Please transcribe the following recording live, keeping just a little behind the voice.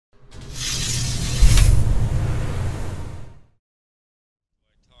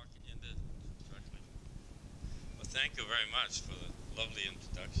Thank you very much for the lovely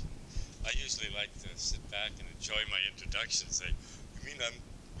introduction. I usually like to sit back and enjoy my introduction and say, you mean I'm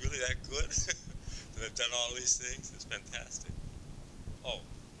really that good? That I've done all these things? It's fantastic. Oh,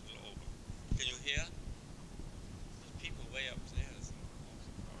 a little over. Can you hear? There's people way up there.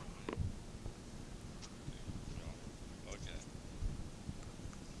 Okay.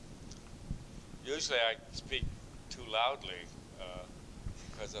 Usually I speak too loudly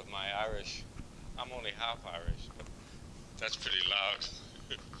because of my Irish. I'm only half Irish, but that's pretty loud.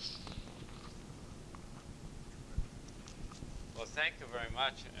 Well, thank you very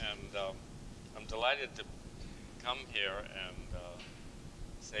much, and I'm delighted to come here and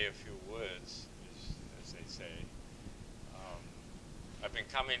say a few words, as they say. I've been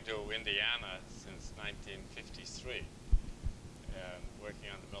coming to Indiana since 1953 and working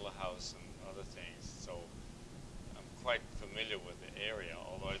on the Miller House and other things, so I'm quite familiar with the area,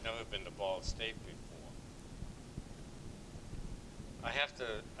 although I've never been to Ball State before.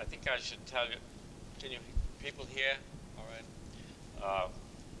 I think I should tell you, can you people hear? All right.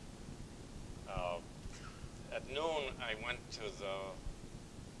 At noon, I went to the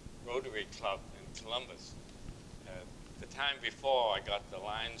Rotary Club in Columbus. The time before, I got the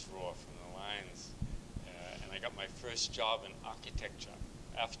Lions Roar from the Lions, and I got my first job in architecture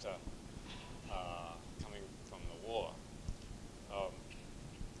after coming from the war.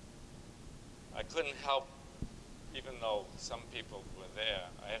 I couldn't help, even though some people were there,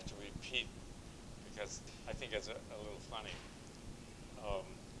 I have to repeat because I think it's a little funny.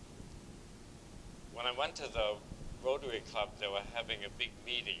 When I went to the Rotary Club, they were having a big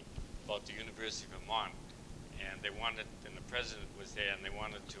meeting about the University of Vermont, and and the president was there, and they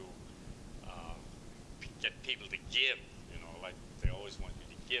wanted to get people to give, like they always want you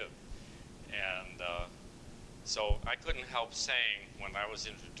to give. And so I couldn't help saying, when I was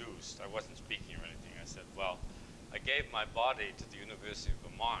introduced, I wasn't speaking or anything, I said, well, I gave my body to the University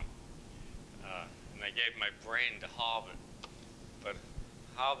of Vermont, and I gave my brain to Harvard, but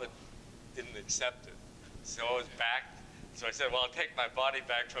Harvard didn't accept it. So I was back, so I said, well, I'll take my body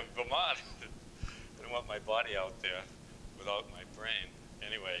back from Vermont. I didn't want my body out there without my brain.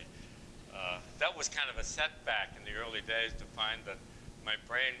 Anyway, that was kind of a setback in the early days to find that my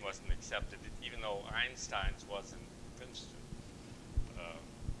brain wasn't accepted, even though Einstein's was in Princeton.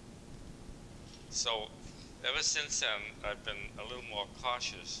 So ever since then, I've been a little more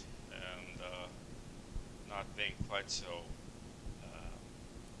cautious and not being quite so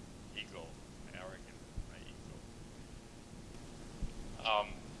arrogant, my ego.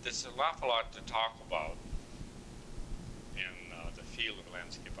 There's an awful lot to talk about in the field of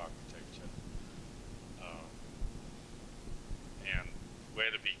landscape architecture. And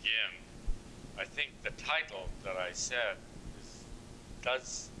where to begin? I think the title that I said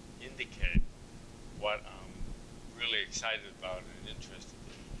does indicate what I'm really excited about and interested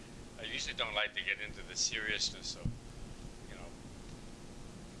in. I usually don't like to get into the seriousness of,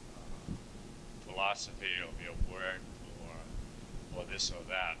 philosophy of your work or this or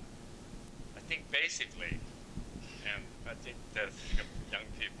that. I think basically, and I think that young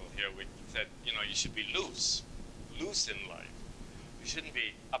people here, we said, you should be loose in life. You shouldn't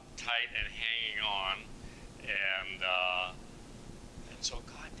be uptight and hanging on and so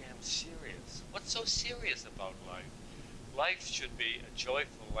goddamn serious. What's so serious about life? Life should be a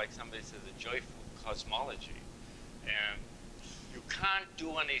joyful, like somebody says, a joyful cosmology. And you can't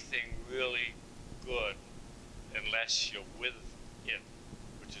do anything really good unless you're with it,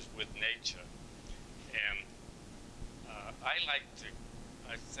 which is with nature. And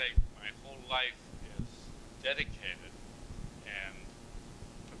I'd say my whole life is dedicated and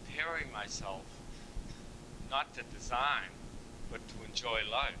preparing myself not to design, but to enjoy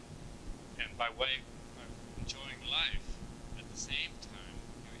life. And by way of enjoying life, at the same time,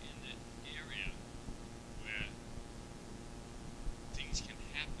 you're in an area where things can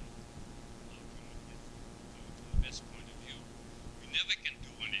happen from the best point of view. You never can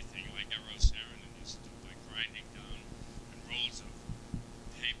do anything like Eero Saarinen used to do by grinding down rolls of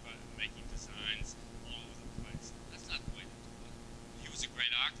paper and making designs all over the place. That's not the way to do it. He was a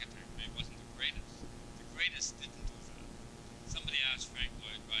great architect, but he wasn't the greatest. The greatest didn't do that. Somebody asked Frank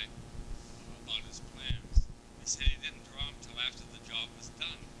Lloyd Wright about his plans. He said he didn't draw them until after the job was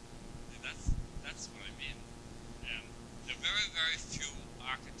done. And that's what I mean. And there are very, very few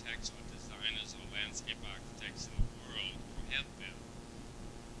architects or designers or landscape architects in the world who have been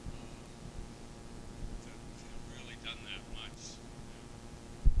that have really done that much.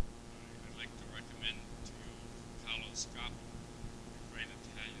 I'd like to recommend to you Carlo Scarpa, the great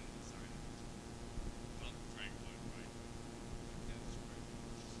Italian designer. Not Frank Lloyd Wright.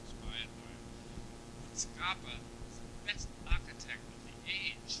 Inspired by him. But Scarpa architect of the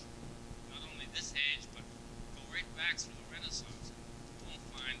age, not only this age, but go right back through the Renaissance, you won't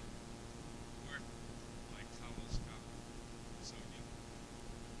find work like Carlos Ghosn. So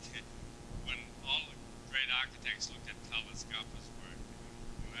when all the great architects looked at Carlos Ghosn's work,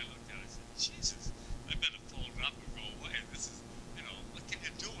 when I looked at it, I said, Jesus, I better fold it up and go away. This is, what can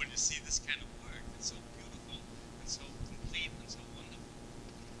you do when you see this kind of work? It's so beautiful and so complete and so wonderful.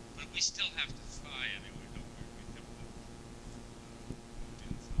 But we still have to try anyway, don't we? We have to move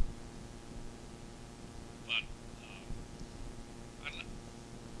in some. But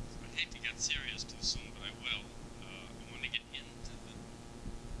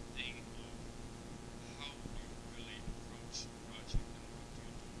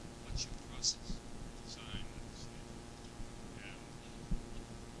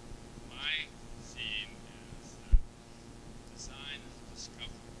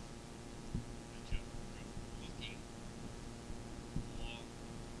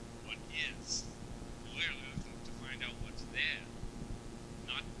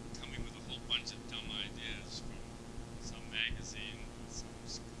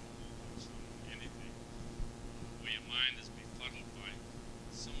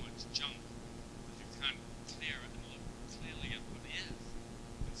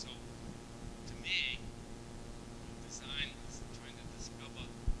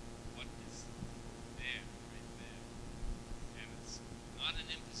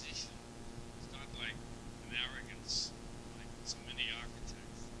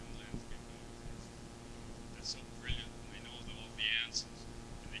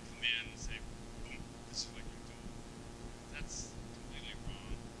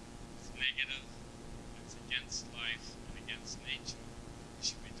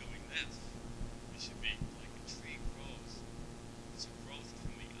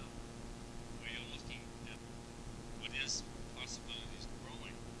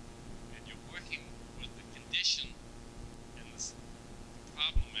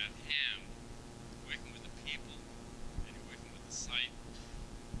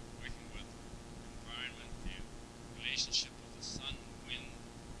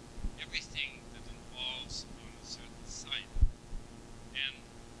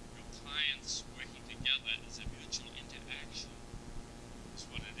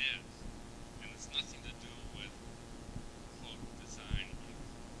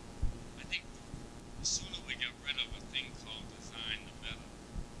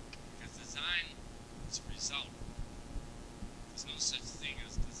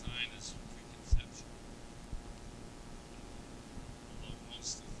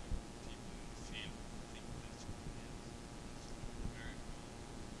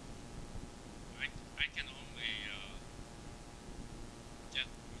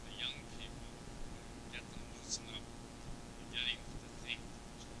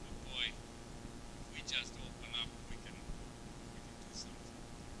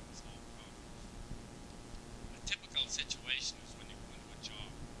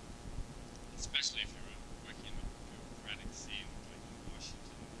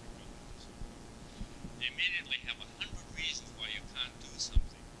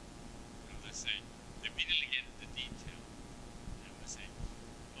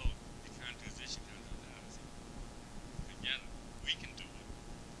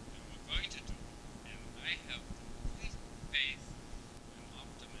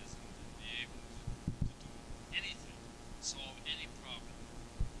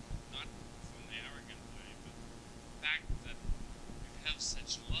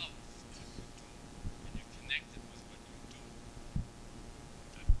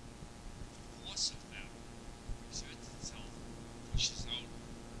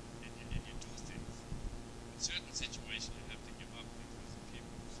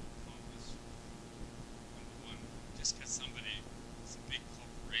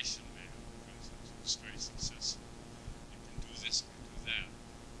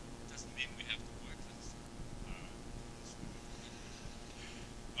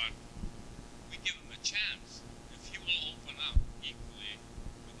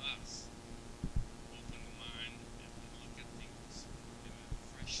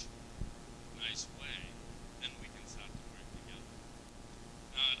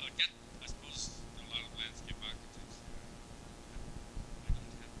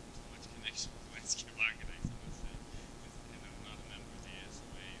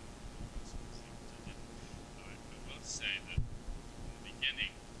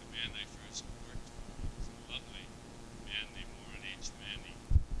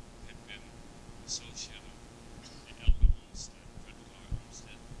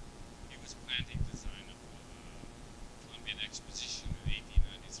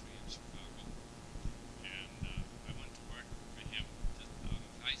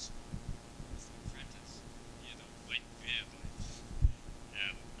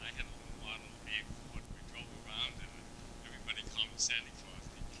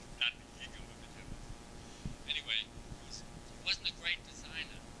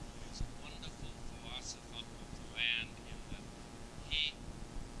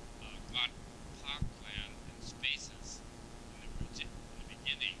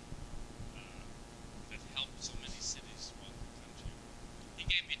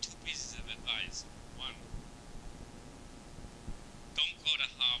advice. One, don't go to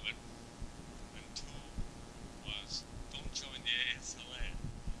Harvard. And two was, don't join the ASLA.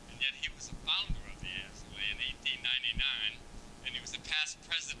 And yet he was a founder of the ASLA in 1899, and he was a past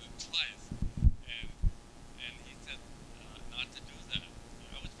president twice. And he said not to do that.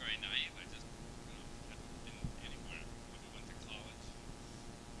 I was very naive. I just, hadn't been anywhere. Never went to college.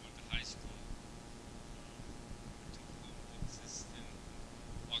 Went to high school. Went to home existence.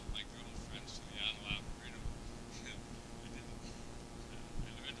 Walked my girlfriends through the Antelope Freedom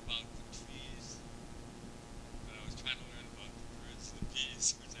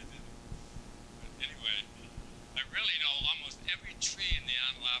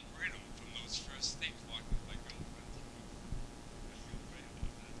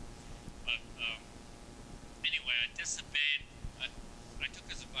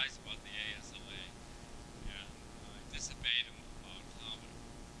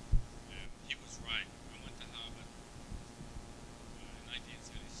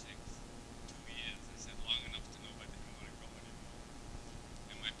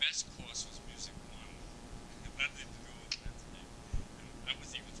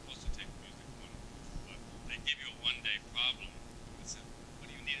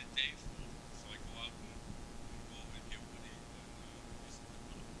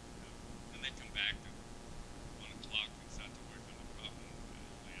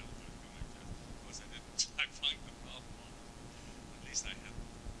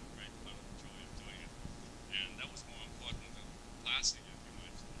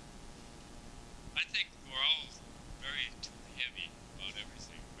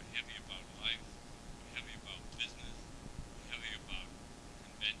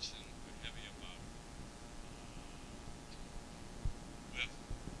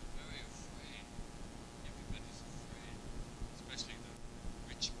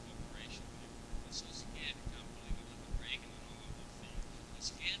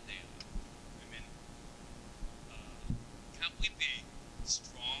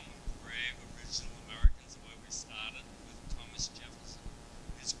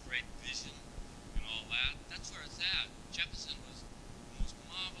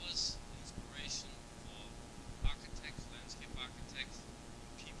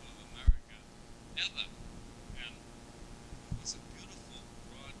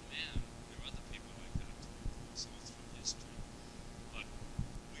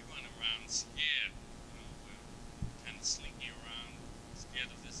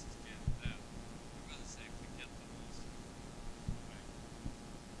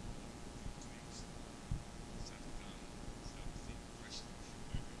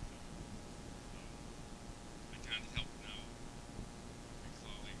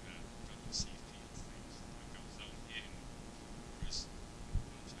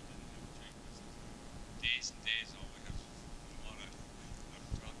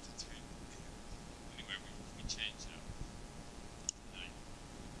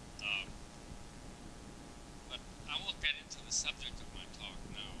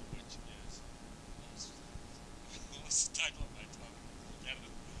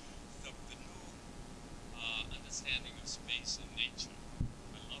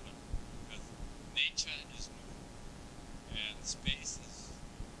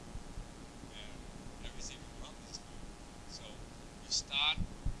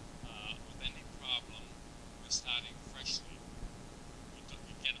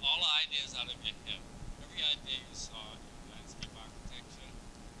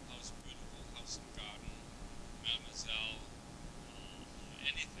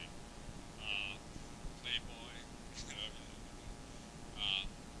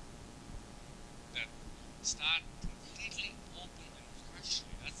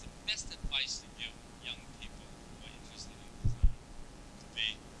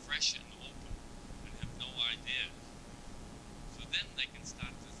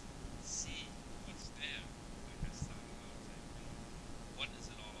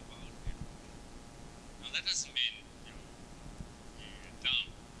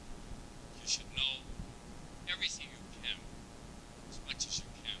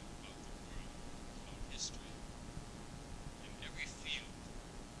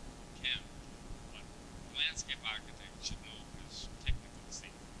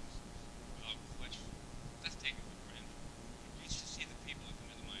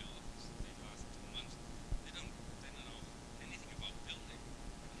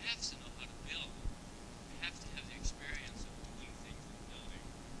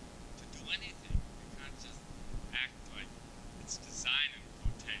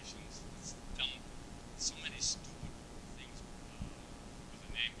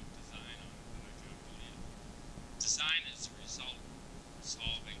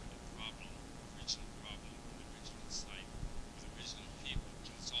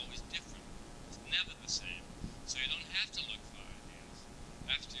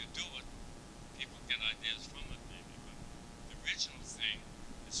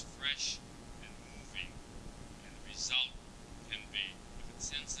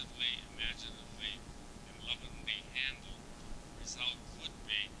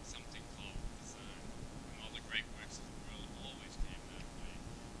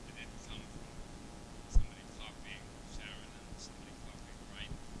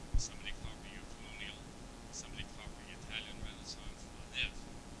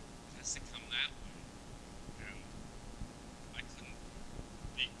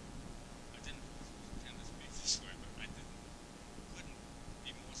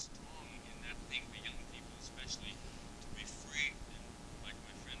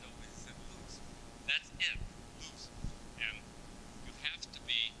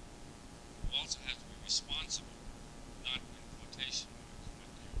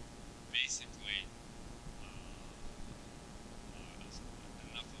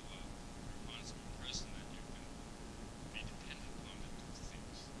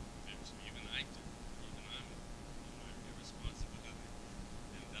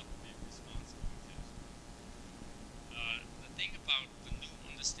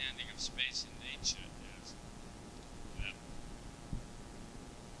space in nature is that,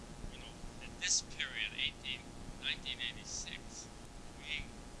 at this period, 1986, we,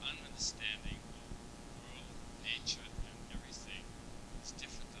 understanding of the world, nature, and everything is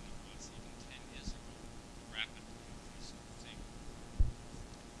different than it was even 10 years ago. Rapid increase of things.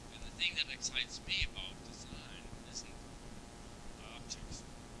 And the thing that excites me about design isn't objects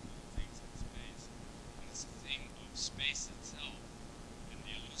or things in space, but it's the thing of space itself and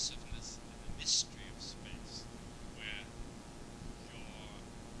the elusiveness and the mystery of space, where your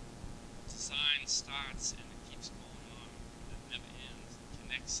design starts and it keeps going on, and it never ends, it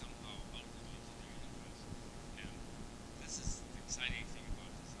connects somehow ultimately to the universe. And this is the exciting thing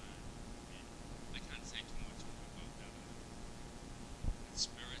about design. I can't say too much more about that. It's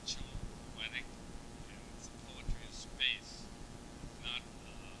spiritual, poetic, and it's the poetry of space. Not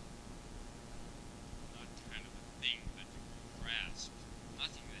kind of a thing that you can grasp.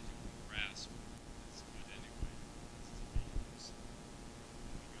 Nothing that you can grasp is good anyway. It's to be used.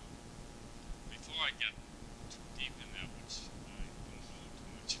 Before I get too deep in that, which I don't know too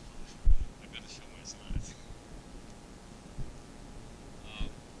much about, I better show my slides. I'm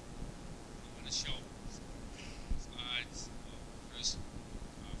going to show slides of first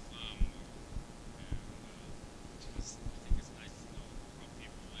farm model, and because I think it's nice to know how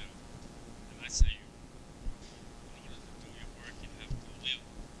people live. And I say, in order to do your work, you have to live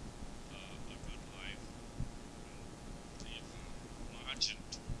a good life. And the margin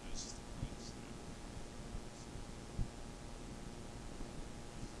to this is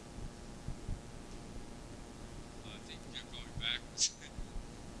I think you're going backwards.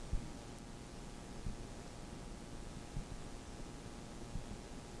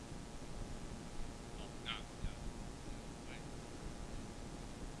 Oh, no, yeah. Wait.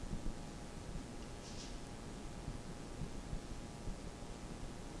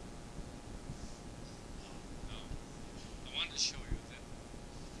 No. I wanted to show you that.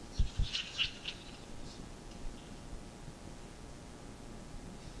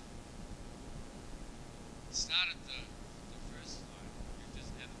 Started the first slide. You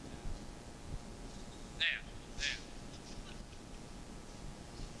just edit that. There.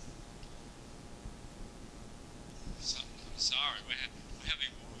 So, I'm sorry, we're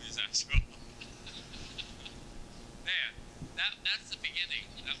having movies after all. There. That's the beginning.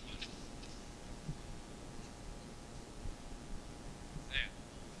 That one. There.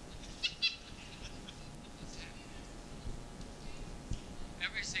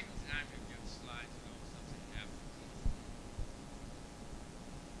 Every single time you give slides, something happens.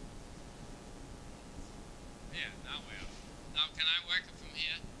 Yeah, now we are. Now, can I work it from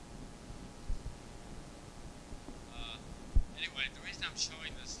here? Anyway, the reason I'm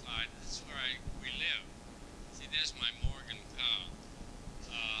showing this slide, this is where we live. See, there's my Morgan car.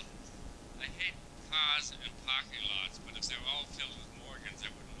 I hate cars and parking lots, but if they were all filled with Morgans,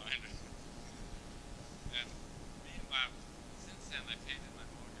 I wouldn't mind it. And meanwhile, since then, I painted my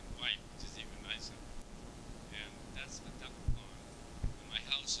Morgan white, which is even nicer. And that's the duck pond. And my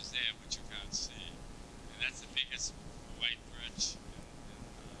house is there, which you can't see. And that's the biggest white bridge in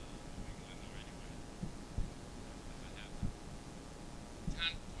New England or anywhere that I have.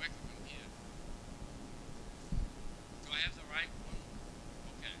 Can't work from here. Do I have the right one?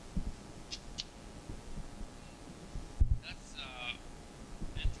 Okay. That's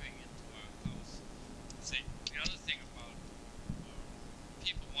entering into our house. See, the other thing about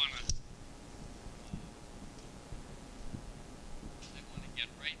people they want to get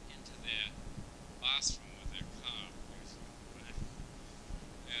right into their bathroom with their car, usually.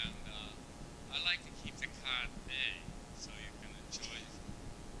 And I like to keep the car at bay so you can enjoy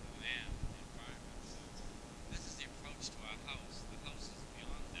the land, the environment. This is the approach to our house. The house is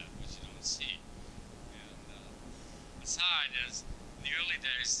beyond that, which you don't see. And aside is, in the early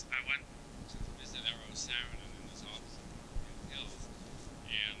days, I went to visit Errol Saarinen in his office in Hills,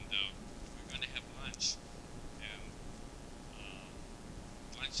 and we were going to have lunch. And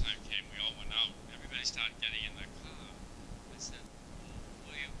lunchtime came, we all went out. Everybody started getting in their car. I said,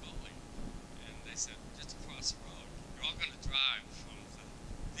 where are you going? And they said, just across the road. You're all going to drive from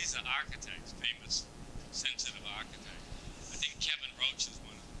these are architects, famous, sensitive architects. I think Kevin Roach is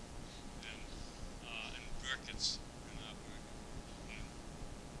one of them. And Burkett's. And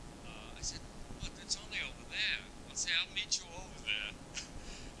I said, well, it's only over there. I'll say, I'll meet you over there.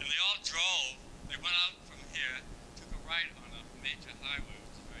 And they all drove. They went out from here, took a right on a major highway,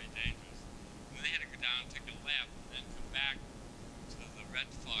 which is very dangerous. And then they had to go down, take a left, and then come back to the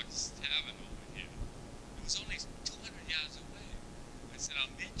Red Fox Tavern over here. It was only 200 yards away. I said,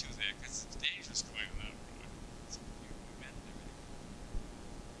 I'll meet you there because it's dangerous going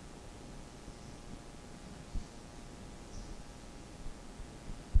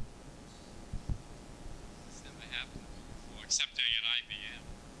IBM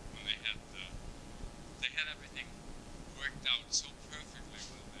when they had everything worked out so perfectly with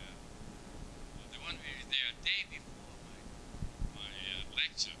that. They wanted me there a day before my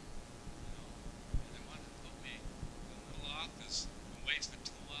lecture, and they wanted to put me in a little office and wait for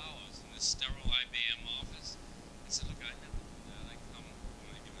 2 hours in this sterile IBM office. I said, look, I never do that. I come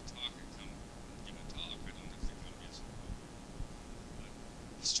when I give a talk. I come and give a talk. I don't have to come here so long. But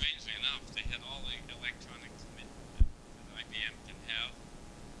strangely enough, they had all the electronic commitment that IBM can have,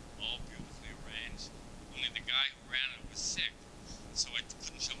 all beautifully arranged. Only the guy who ran it was sick, so I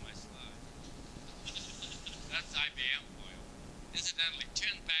couldn't show my slides. That's IBM for you. Incidentally,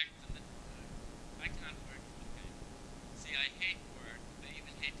 turn back to the... I can't work looking. See, I hate work. I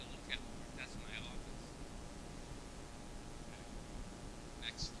even hate to look at work. That's my office. Okay.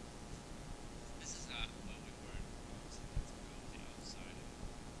 Next. This is where we were. So let's go to the outside of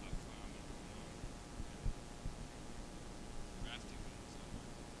our farm and grafting rooms over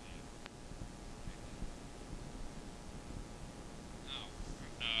there. Now,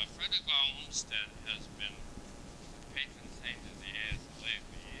 Frederick Olmsted has been patron saint of the ASLA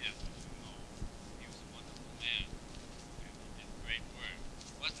for years, as you know. He was a wonderful man, and he did great work.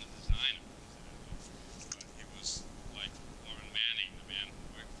 He wasn't a designer, incidentally, but he was like Warren Manning, the man who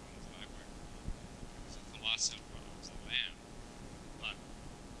worked for him, that I worked for. He was a philosopher of the land. But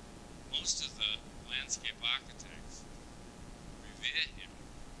most of the landscape architects revere him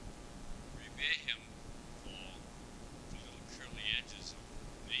for the little curly edges of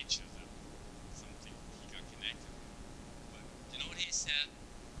nature that something he got connected with. But do you know what he said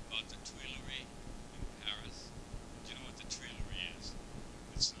about the Tuileries in Paris? Do you know what the Tuileries is?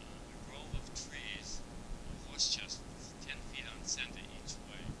 It's a grove of trees, horse chestnuts, 10 feet on center each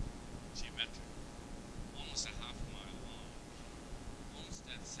way, geometric, almost a half mile long.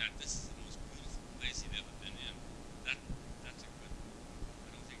 Olmsted said this is the most beautiful place he'd ever been in. That's a good,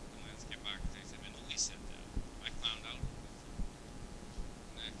 I don't think the landscape architects have been. Louis said that. I found out it was.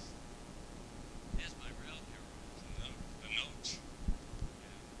 Next. Here's my real hero, the Noach.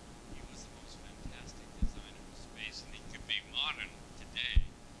 And he was the most fantastic designer of space, and he could be modern today.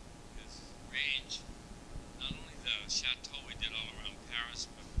 His range, not only the chateau he did all around Paris,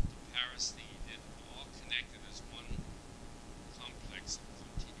 but the Paris thing he did, all connected as one complex of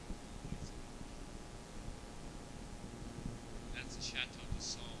continuum. That's the Chateau de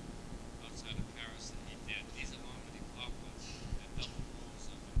Sceaux outside of Paris that he did. These are Normandy poplars. They're double rows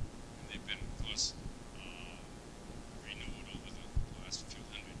of them. And they've been, of course, renewed over the last few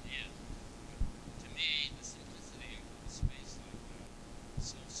hundred years. But to me, the simplicity of a space like that is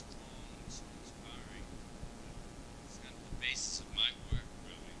so strong and so inspiring. It's kind of the basis of my work,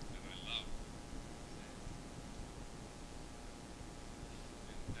 really, that I love.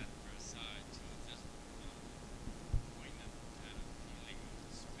 And that Versailles, too, just poignant kind of feeling of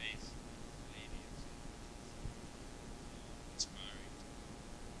the space, the lady, and so inspiring.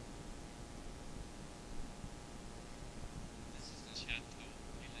 This is the Chateau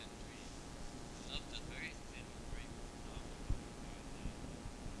Elandry. I love the very thin grape novel by the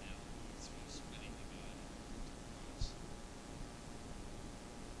canal going through, splitting the garden into parts.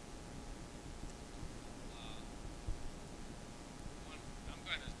 I'm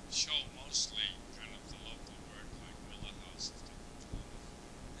going to show mostly kind of the local work, like Miller House and stuff.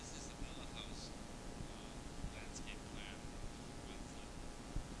 This is the Miller House landscape plan, 1 foot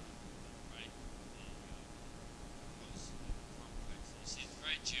on the right, the house complex. You see, it's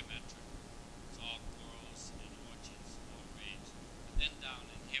very geometric. It's all groves and orchards, all arranged. But then down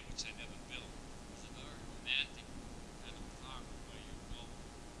in here, which I never built, was a very romantic kind of park where you go,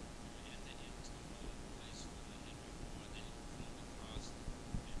 you enter into a place where the Henry IV, then you float across,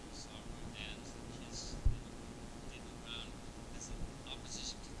 and you saw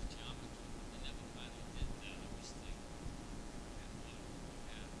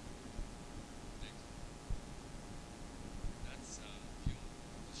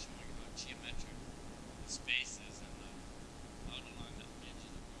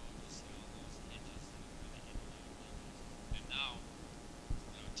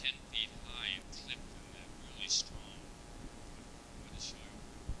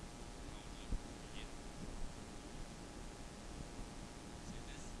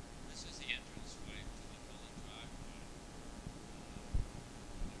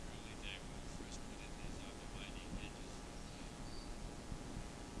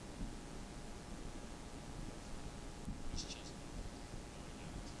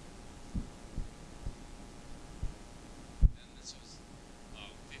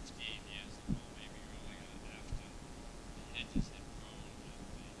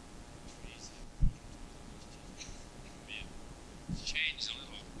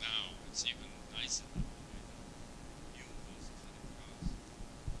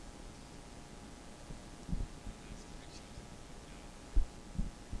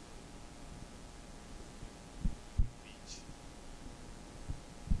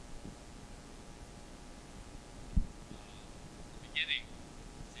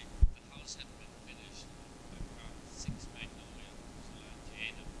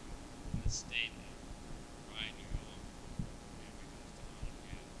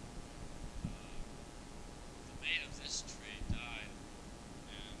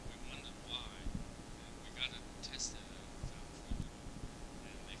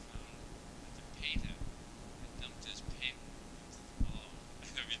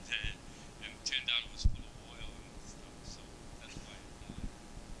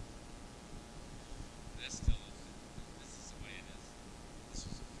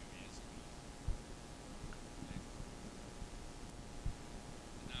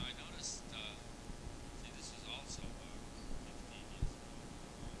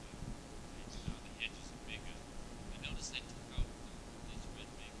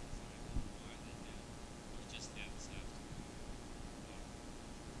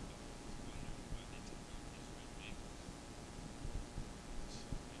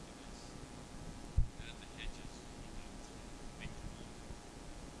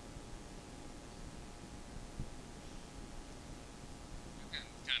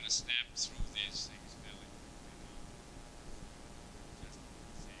snap through these things, Billy. Just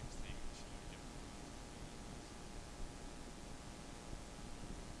the same thing, showing different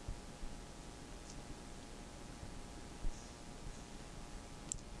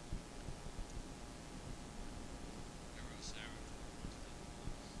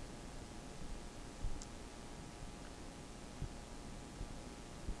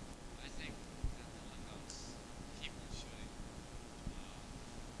I think that the house people should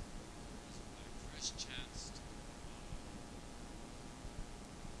was my first chance to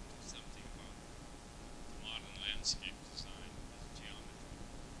do something about the modern landscape design as geometry.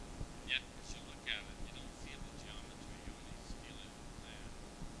 And yet, as you look at it, you don't feel the geometry, you only feel it in the plan.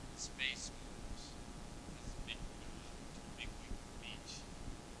 The space moves. That's a big, big beach.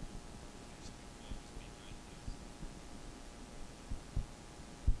 There's big walls behind this.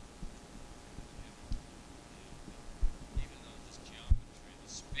 Even though this geometry, the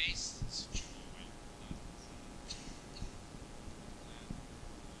space is flowing, not the plan.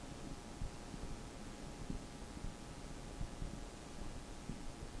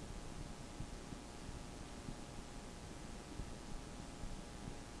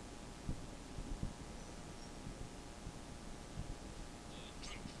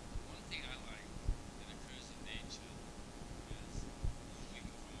 One thing I like that occurs in nature is moving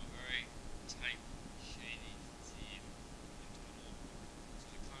from a very tight, shady theme into an open. So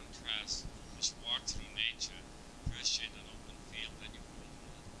the contrast, just walk through nature, first you're in an open field, then you move into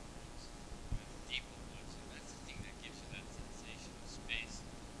the woods, and deeper woods, and that's the thing that gives you that sensation of space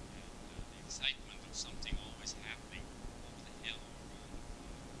and the excitement of something always happening up the hill or around the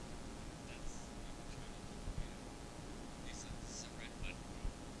corner. That's what I'm trying to do here. This is a redbud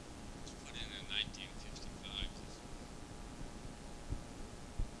group. It was put in 1955.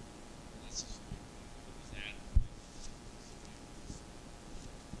 This is really cool. It was added.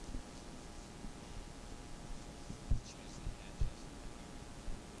 It shows the edges.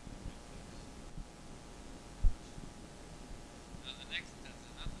 Now there's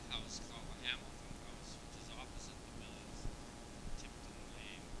another house called the Hamilton House, which is opposite the Millers, Tipton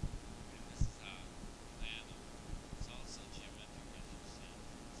Lane. And this is a plan of, it's also geometric as you see.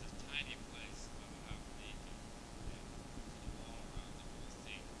 It's a tiny place, about a half an acre, and put a wall around the whole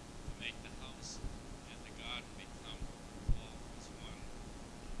thing to make the house and the garden become all as one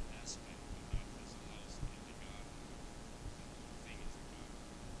aspect, but not as a house and the garden. The whole thing is a garden.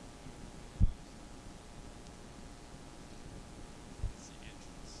 That's the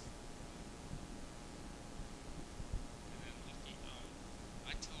entrance. And then looking out,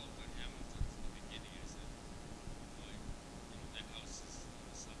 I told the Hamiltons in the beginning, I said, boy, their house is in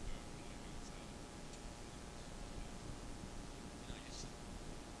the suburb going outside. You should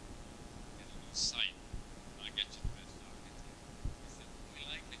get a little sight. I'll get you the best architect. He said, we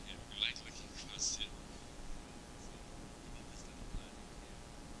like it here. We like looking across it. So he did this little planning here.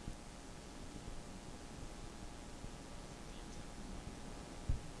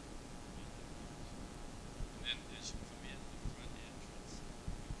 And then as you come in the front entrance,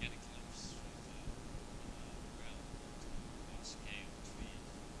 you get a glimpse through the well to a bosquet of trees.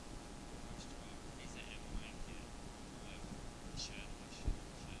 These are M9 here. Left shed low.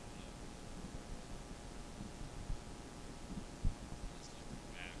 Just looking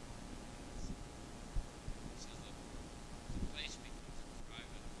back. So the place becomes a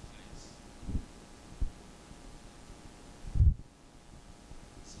private place.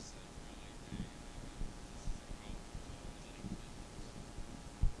 This is a really this is a growth called Ewing Miller.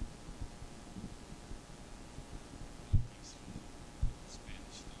 Walking through the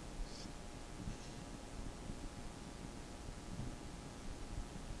Spanish novels.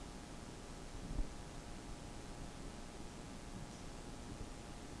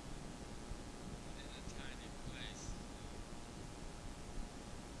 In a tiny place, you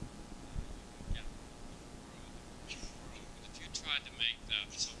can get the world. But if you tried to make that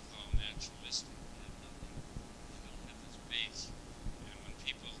so-called naturalistic, you have nothing. You don't have this base. And when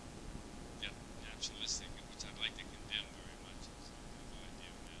people get naturalistic, which I'd like to condemn very much, is the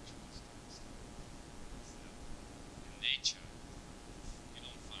idea of naturalistic stuff, is that in nature, you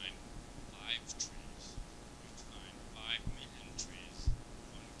don't find 5 trees. You find 5 million trees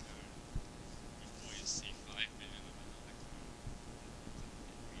of one kind before you see 5 million of another kind.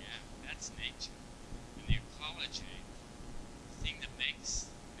 Yeah, that's nature. And the ecology, the thing that makes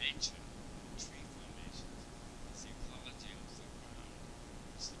nature, tree formations, is the ecology of the ground.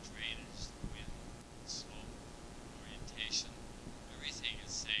 It's the drainage, the wind, the slope, orientation. Everything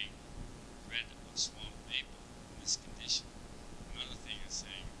is saying red of swamp maple in this condition. Another thing is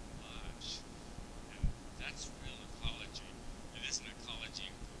saying marsh. And that's real ecology. It isn't ecology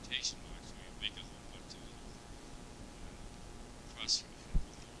in quotation.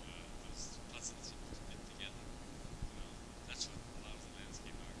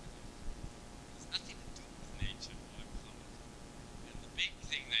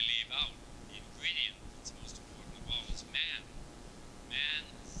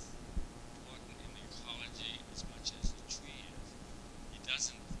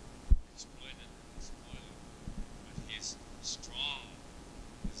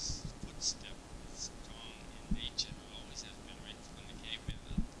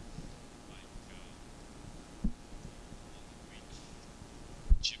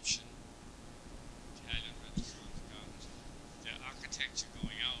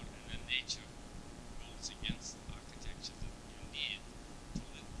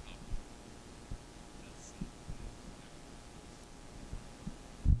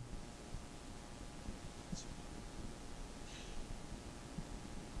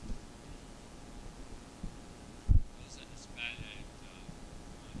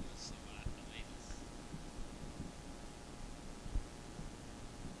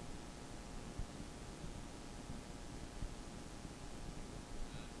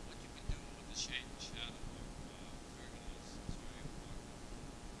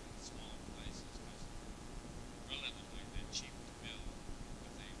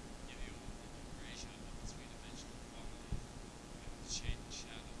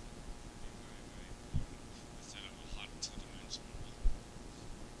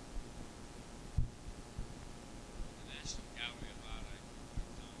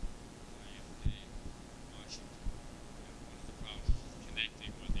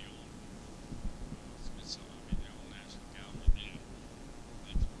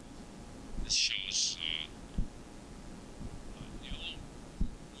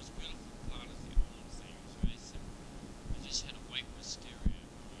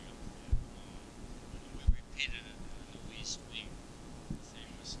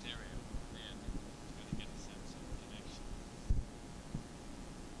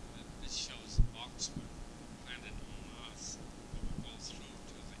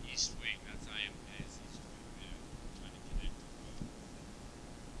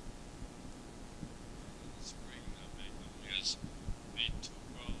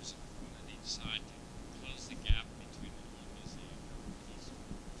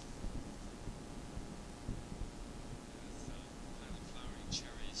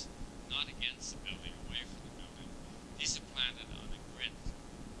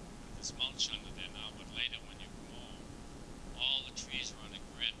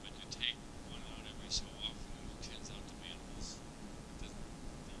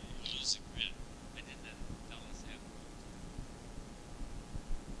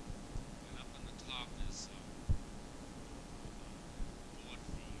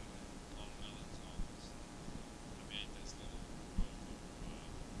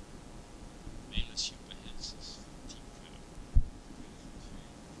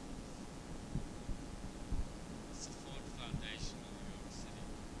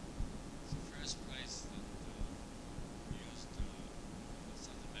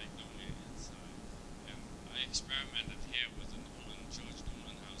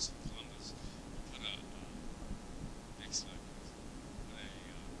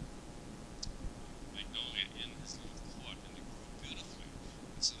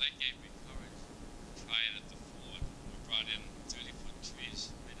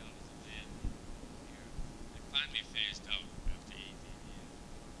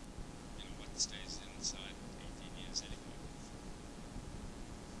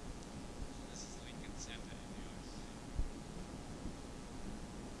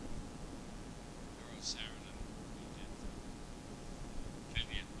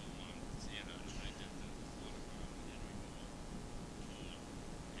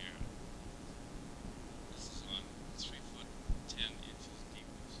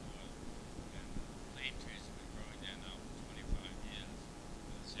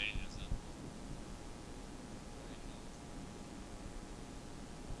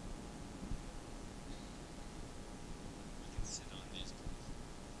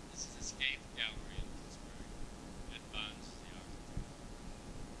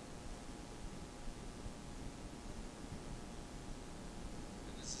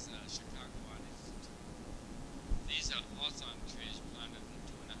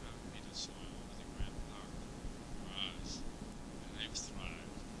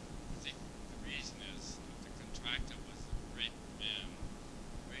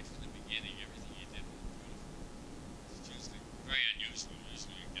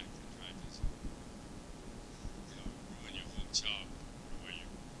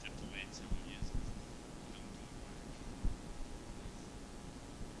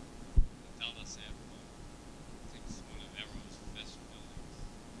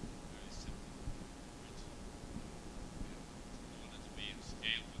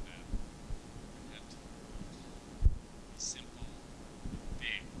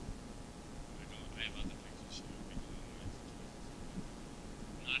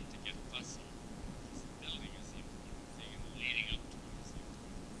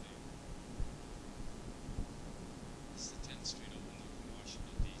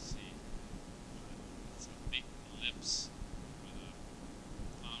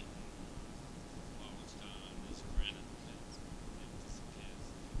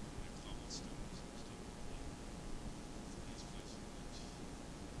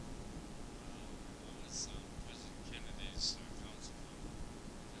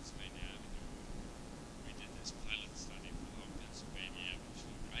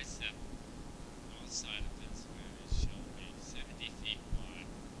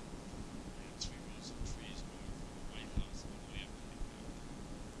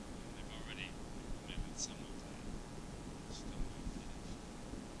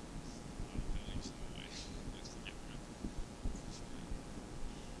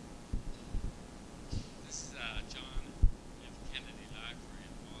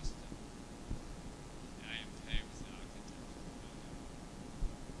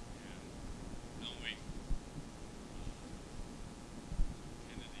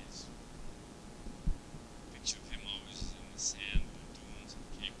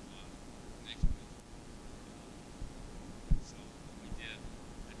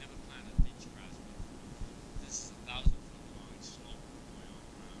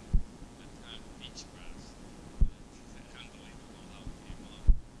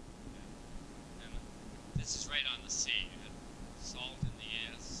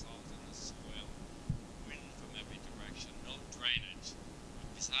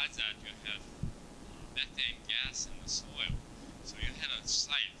 besides that, you have methane gas in the soil. So you had a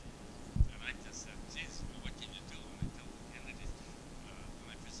site, and I just said, geez, what can you do? And I told the Kennedys, when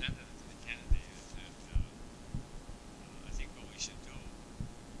I presented it to the Kennedys, I said, I think what we should do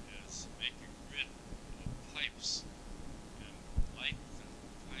is make a grid of pipes and light the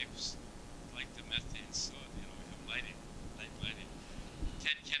pipes like the methane soil. You know, we have lighting.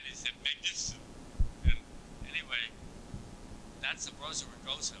 Ken Kennedy said, magnificent. And anyway, that's the Rosa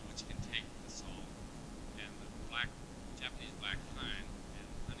rugosa, which can take the soil, and the Japanese black pine and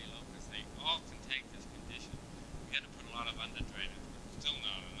honey locust, they all can take this condition. We had to put a lot of underdrainage, but still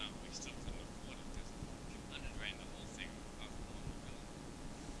not enough. We still couldn't afford it, because if you underdrain the whole thing, it would cost more than $1 million.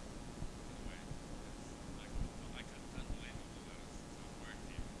 Anyway, it's like unbelievable that it's worked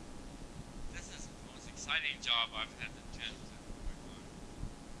here. This is the most exciting job I've had the chance to work on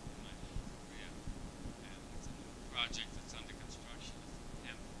in my whole career. And it's a new project that's under construction. It's in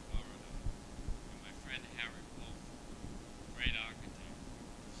Tampa, Florida. And my friend Harry Wolf, great architect,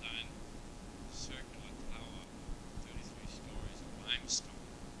 designed a circular tower, 33 stories of limestone.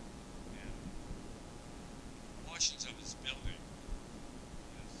 And portions of his building,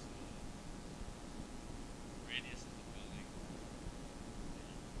 this radius of the building, the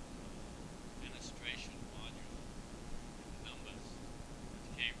fenestration module, and the numbers, which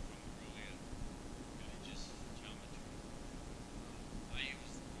came from earlier religious geometry. I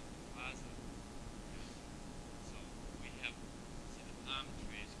used the plaza. So we have, see the palm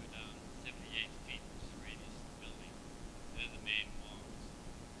trees go down 78 feet, which is the radius of the building. They're the main walks.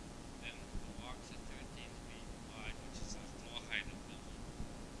 Then the walks are 13 feet wide, which is the floor height of the building.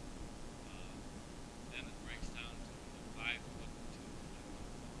 Then it breaks down to the 5-foot 2-foot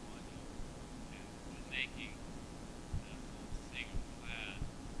module. And we're making that whole thing clad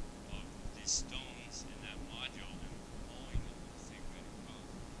of these stones in that module and pulling the whole thing right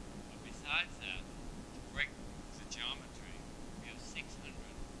across. But besides that, to break the geometry, we have 600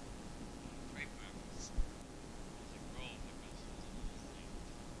 crepe myrtles. There's a grove that goes through the whole thing.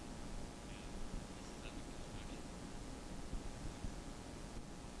 And this is under construction.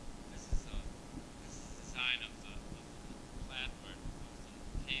 This is design of the clad work of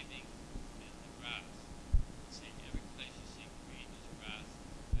the paving and the grass. See, every place you see green is grass,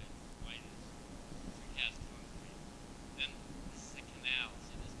 and white is precast concrete. Then this is the canal.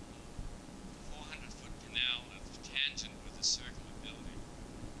 See this blue? The 400-foot canal that's tangent with the circular building.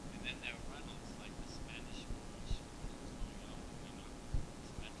 And then there are runnels like the Spanish Moorish runnels going out, and they're not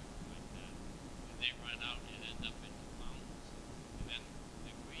symmetrical like that. And they run out and end up in fountains. And then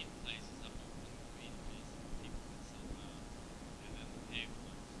the green places are open green places people can sit down. And then the paved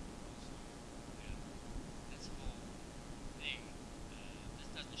ones also. And this whole thing, this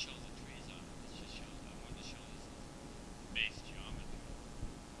doesn't show the trees on it. This just shows, I wanted to show this as base geometry.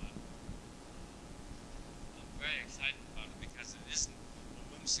 But I'm very excited about it because it isn't a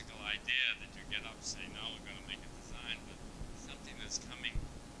whimsical idea that you get up and say, now we're going to make a design, but it's something that's coming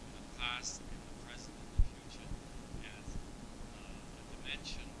from the past, in the present, and the future. And it's a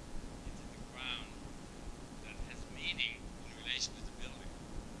dimension into the ground that has meaning in relation to the building.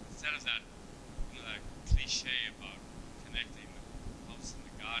 Instead of that, that cliche about connecting the house and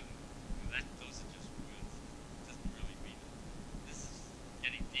the garden, those are just words. It doesn't really mean it. This is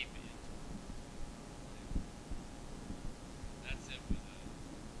getting deeper into it. That's it with the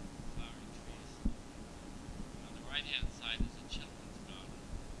flowering trees. And on the right-hand side is a children's garden.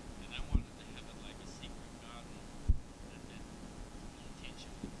 And I wanted to have it like a secret garden that the teacher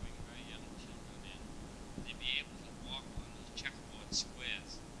would bring very young children in. And they'd be able to walk on those checkerboard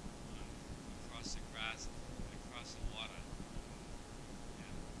squares across the grass and across the water.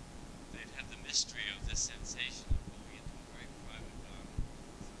 And they'd have the mystery of this sensation of going into a very private garden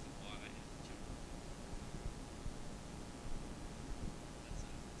through the water and the jungle. That's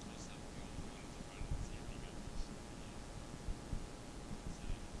a close-up view of one of the runnels here. You got this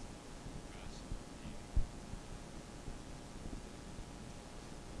side of the grass and the paving.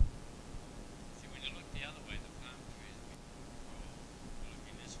 See, when you look the other way, the palm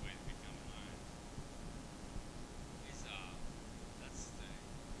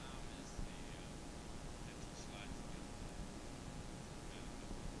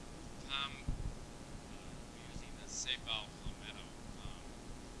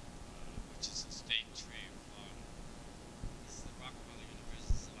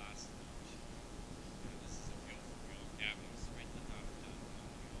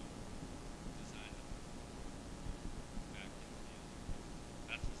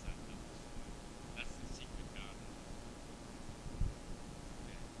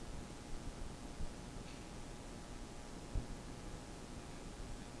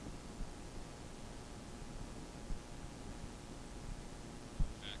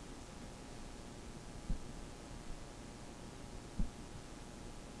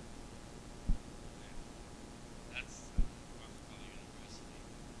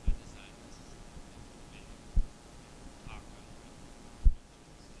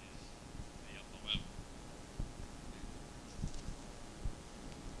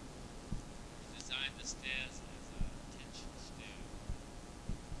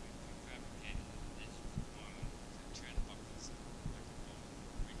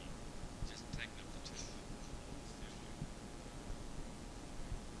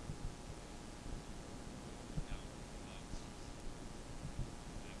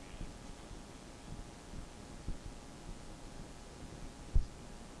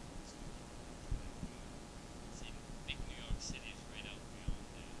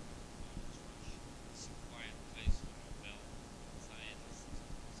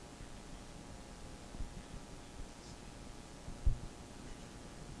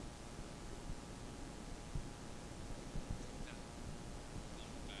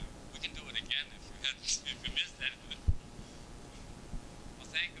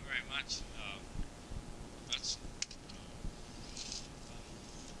much. That's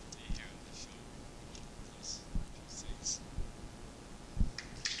be here to show those things.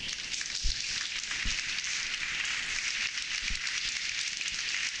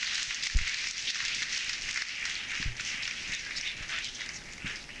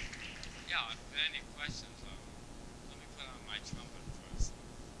 Yeah, if there are any questions, let me put on my trumpet first.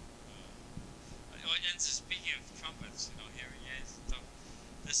 And speaking of trumpets, hearing aids and stuff,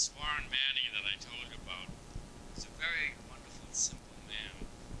 this Warren Manning that I told you about was a very wonderful, simple man who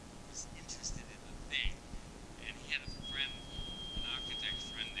was interested in the thing. And he had a friend, an architect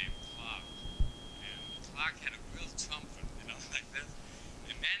friend named Clark. And Clark had a real trumpet, like this.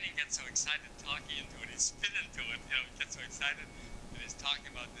 And Manning gets so excited talking into it, he spit into it, he gets so excited. And he's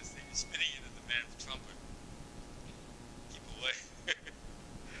talking about this thing, he's spitting into the man's trumpet. Keep away.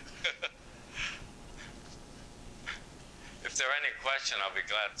 If there are any questions, I'll be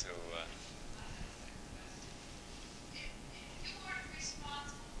glad to. If you weren't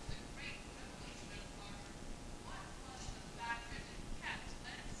responsible for the great revolution of art, what was the factor that kept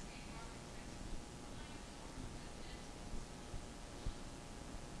landscape architecture alive or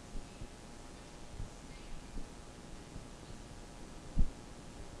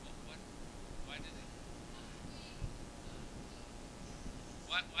Why did it?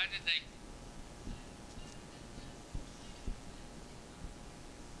 Why did they?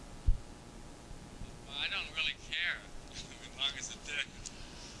 Well, I don't really care as long as it did.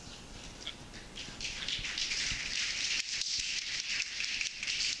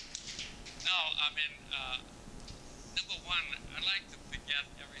 No, I mean, number one, I like to forget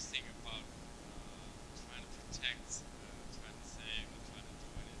everything about trying to protect, trying to save, and trying to do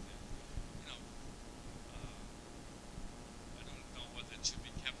anything. I don't know whether it should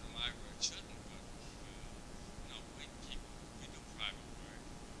be kept alive or it shouldn't, but we do private work.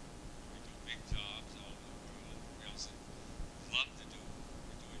 We do big jobs all over the world. We also love to do.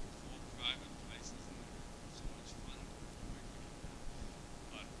 We're doing cool private places, and they're so much fun working on that.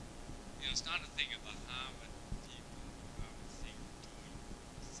 But it's not a thing of the Harvard people, Harvard thing doing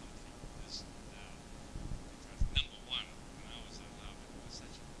something this and that. Because number one, when I was at Harvard, it was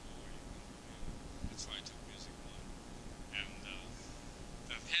such a bore, you couldn't believe it. That's why I took music one. And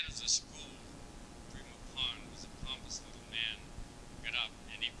the head of the school, Prima Pond, was a pompous little man, got up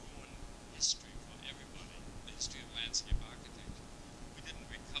and he ruined history for everybody, the history of landscape architecture. We didn't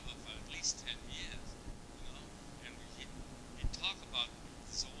recover for at least 10 years, and he'd talk about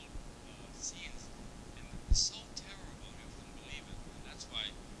this old scenes, and it was so terrible, you couldn't believe it. And that's why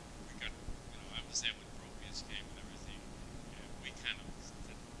we got, I was there when Gropius came and everything, and we kind of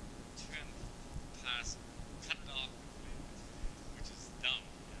turned past, cut it off completely, which is dumb,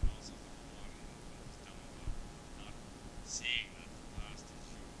 so the modern movement is dumb about not seeing that the past is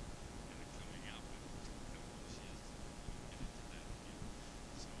true, and it coming up, and it took them those years to get into that again.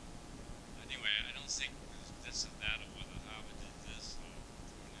 So, anyway, I don't think there's this or that, or whether Harvard did this, or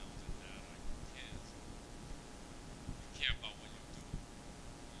Cornell did that, who cares? You care about what you do.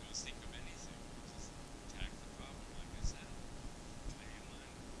 You don't think of anything. You just attack the problem, like I said. Clear your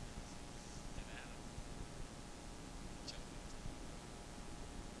mind. Get at it. Jump into it.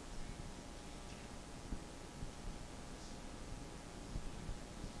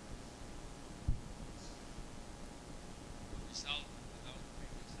 Result without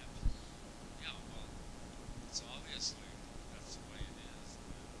preconception. Yeah, well, it's obviously that's the way it is.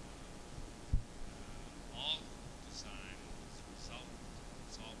 All design is a result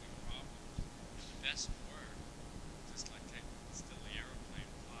of solving problems. And the best work, just like still the airplane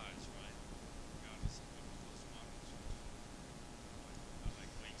flies, right? Regardless of what postmoderns are doing. I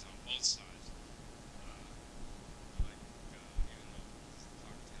like wings on both sides. I like, even though it's the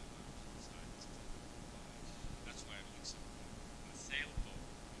cocktail lounge inside, it still flies. That's why it looks so cool. And the sailboat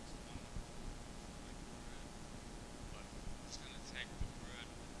looks wonderful, like a bird. But it's going to take the bird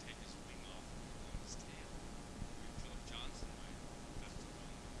and take his wing off and put it on his tail. I mean, Philip Johnson, right? That's the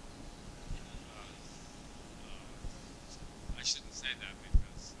one. I shouldn't say that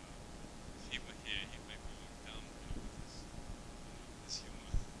because if he were here, he'd make me look dumb, with his humor.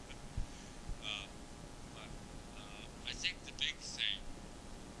 But I think the big thing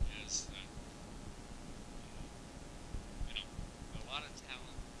is that a lot of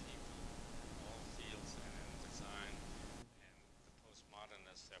talented people in all fields and in design and the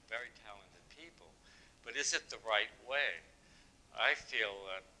postmodernists, they're very talented people. But is it the right way? I feel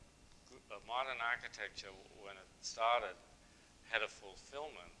that modern architecture, when it started, had a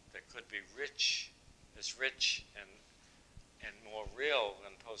fulfillment that could be rich and more real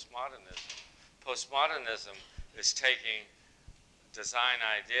than postmodernism. Postmodernism is taking design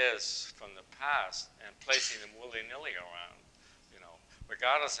ideas from the past and placing them willy-nilly around, you know.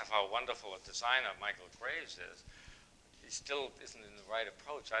 Regardless of how wonderful a designer Michael Graves is, he still isn't in the right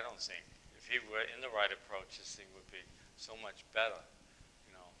approach, I don't think. If he were in the right approach, this thing would be so much better,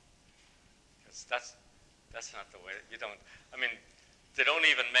 you know. Because that's not the way, you don't, I mean, they don't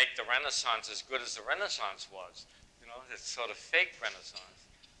even make the Renaissance as good as the Renaissance was. You know, it's sort of fake Renaissance.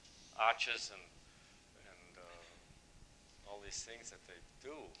 Arches and all these things that they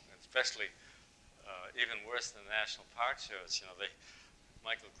do, and especially even worse than the National Park shows. You know,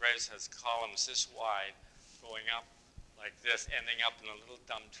 Michael Graves has columns this wide going up like this, ending up in a little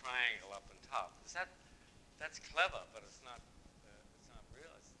dumb triangle up on top. That's clever, but it's not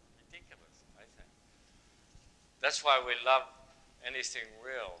real. It's ridiculous, I think. That's why we love anything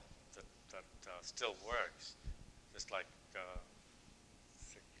real that still works, just like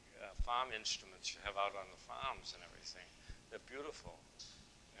farm instruments you have out on the farms and everything. They're beautiful,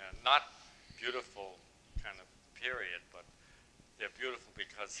 and not beautiful kind of period, but they're beautiful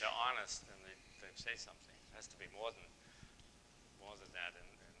because they're honest and they say something. It has to be more than that in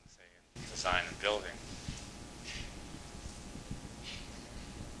say, in design and building.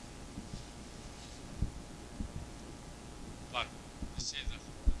 But you see, the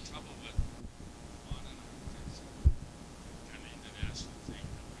trouble with modern architecture, kind of international thing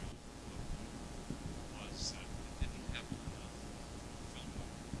that we looked at, was that it didn't have enough film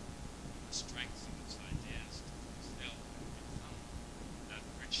the strength of its ideas to still become that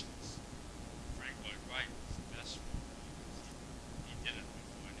richness. Frank Lloyd Wright was the best one. He did it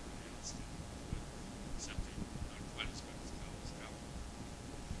before anybody else did it, except not quite as good as Balthazar.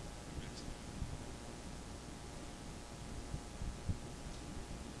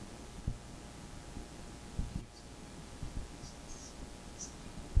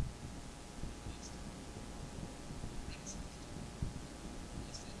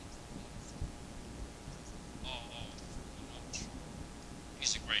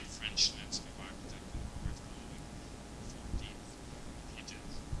 He's a great French landscape architect worth Louis XIV. He did. It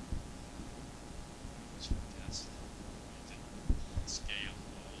was fantastic. He did scale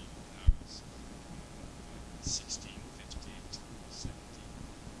all over Paris, 1650 to 17.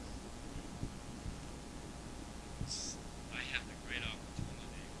 I had the great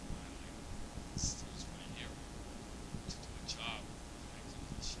opportunity finally, this was my hero, to do a job like the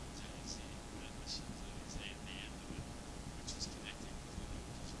Champs-Élysées, and the Champs-Élysées at the end of it, which was connecting with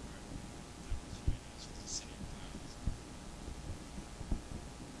the city of Paris.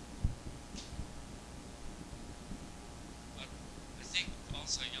 But I think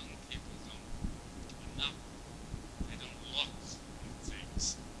also young people don't look at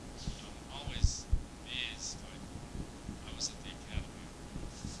things. I'm always amazed. I was at the Academy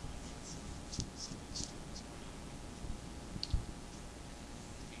of students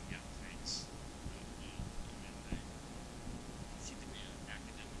looking at things. They seem to be an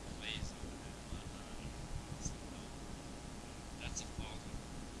academic glaze over them. That's a fault of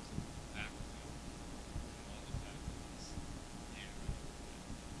the faculty, all the faculties here.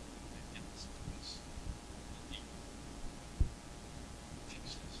 They get the students looking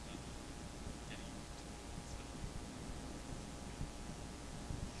pictures rather than getting into it themselves.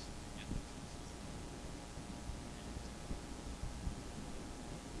 Get the pictures.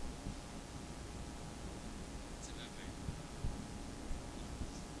 It's a very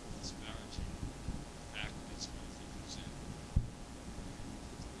disparaging faculties when you think who's in.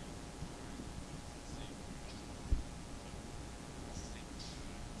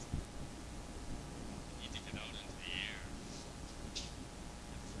 You need to get out into the air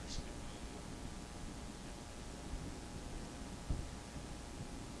and first get going.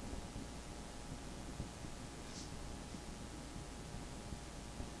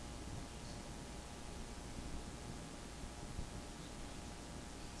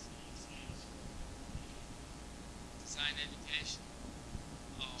 Design education.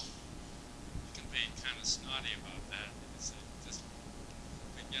 Oh, you can be kind of snotty about that. It's just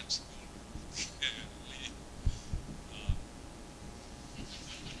forget school. Leave.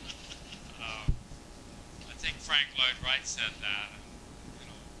 I think Frank Lloyd Wright said that, and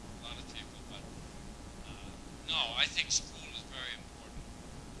a lot of people. But no, I think school is very important.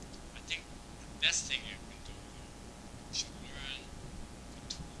 I think the best thing you can do, you should learn the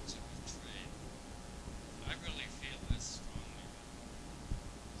tools of your trade. I really feel this strongly that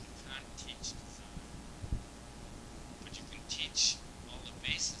you can't teach design, but you can teach all the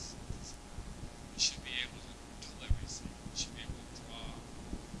basis of design. You should be able to do everything. You should be able to draw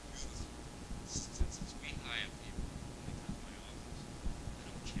beautifully. Since we hire people when they come to my office,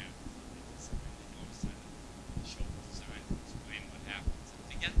 I don't care if they design. They always try to show the design and explain what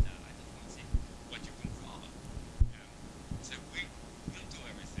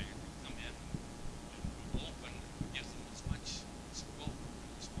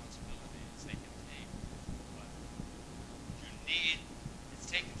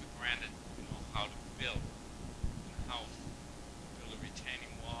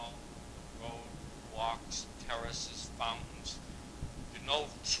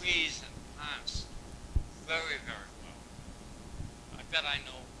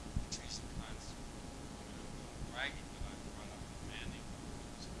trees and plants. Bragging, but I brought up the Manning,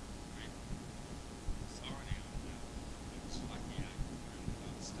 who's a great authority on that. I was lucky I learned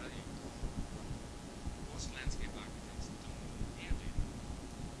without studying. Most landscape architects don't know nearly the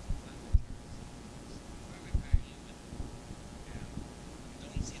planetaries. It's very, very limited. And you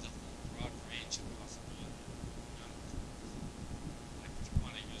don't see the whole broad range of possibility. None of them. Like if you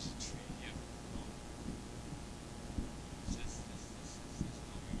want to use a tree here, no. It's this,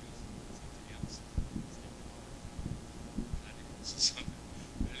 no, we use something else.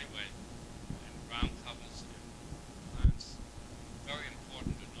 But anyway, and ground covers and plants, very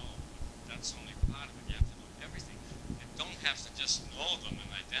important to know, but that's only part of it. You have to know everything. You don't have to just know them and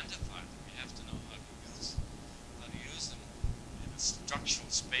identify them. You have to know how to use them in a structural,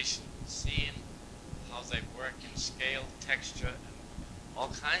 spatial scene, how they work in scale, texture, and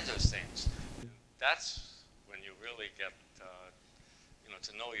all kinds of things. That's when you really get,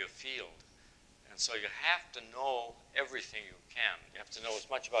 to know your field. And so you have to know everything you can. You have to know as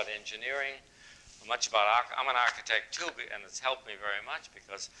much about engineering, much about, I'm an architect too, and it's helped me very much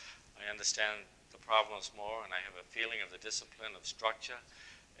because I understand the problems more and I have a feeling of the discipline of structure.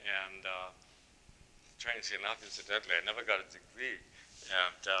 And strangely enough, incidentally, I never got a degree.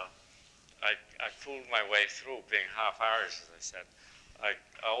 And I fooled my way through being half Irish, as I said. I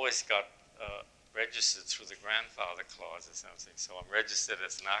always got registered through the grandfather clause or something. So I'm registered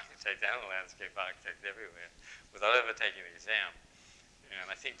as an architect and a landscape architect everywhere without ever taking an exam.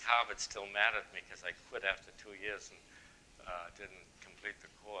 And I think Harvard still mad at me because I quit after 2 years and didn't complete the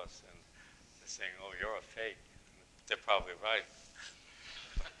course. And they're saying, oh, you're a fake. And they're probably right.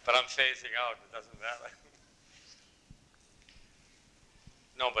 But I'm phasing out. It doesn't matter.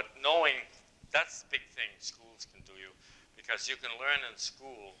 No, but knowing, that's the big thing schools can do you. Because you can learn in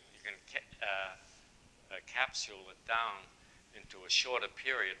school, you can capsule it down into a shorter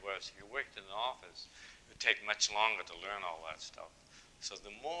period, whereas if you worked in an office, it would take much longer to learn all that stuff. So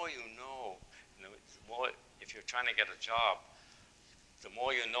the more you know, the more, if you're trying to get a job, the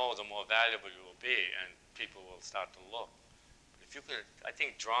more you know, the more valuable you will be, and people will start to look. But if you could, I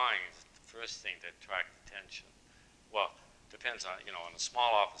think drawing is the first thing to attract attention. Well, depends on, on a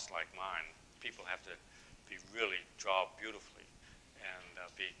small office like mine, people have to really draw beautifully, and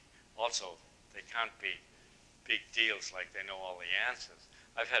also, they can't be big deals like they know all the answers.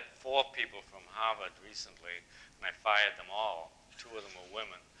 I've had 4 people from Harvard recently, and I fired them all. 2 of them were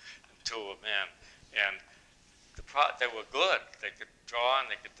women, and 2 were men. And they were good. They could draw,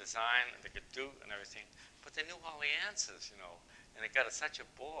 and they could design, and they could do, and everything. But they knew all the answers, And it got such a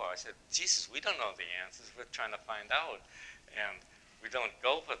bore. I said, Jesus, we don't know the answers. We're trying to find out. And we don't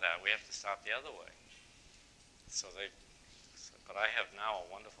go for that. We have to start the other way. But I have now a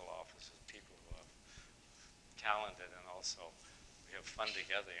wonderful office with people who are talented, and also we have fun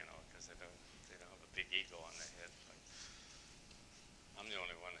together, because they don't have a big ego on their head. But I'm the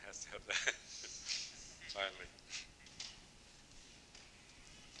only one that has to have that. Finally.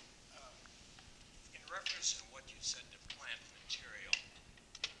 In reference to what you said to plant material,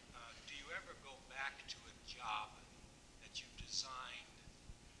 do you ever go back to a job that you designed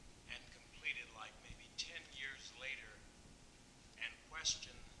and completed like maybe 10 years later and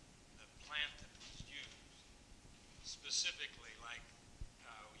question the plant that was used? Specifically, like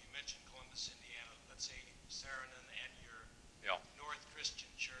you mentioned Columbus, Indiana, let's say Saranen and your North Christian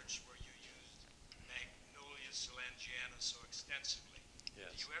Church where you used Magnolia solangiana so extensively.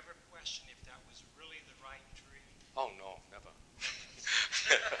 Yes. Do you ever question if that was really the right tree? Oh, no, never.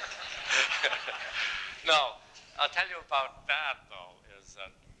 No, I'll tell you about that, though, is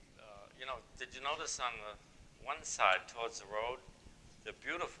that, did you notice on the one side towards the road, they're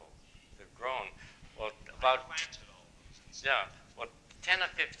beautiful, they're grown. Well, about, yeah, well, 10 or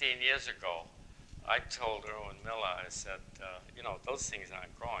 15 years ago, I told Ewing Miller, I said, those things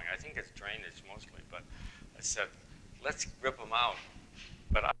aren't growing. I think it's drainage mostly, but I said, let's rip them out.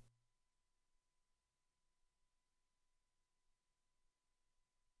 But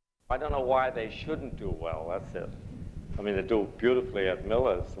I don't know why they shouldn't do well, that's it. I mean, they do beautifully at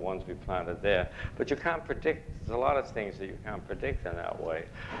Miller's, the ones we planted there. But you can't predict, there's a lot of things that you can't predict in that way.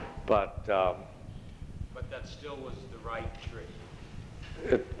 But that still was the right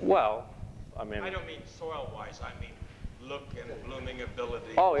tree. Well, I mean... I don't mean soil-wise, I mean look and blooming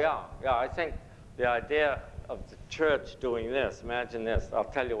ability. Oh, yeah, I think the idea of the church doing this, imagine this, I'll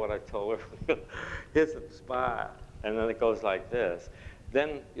tell you what I told her. Here's a spire, and then it goes like this.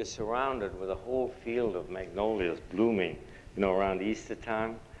 Then you're surrounded with a whole field of magnolias blooming, around Easter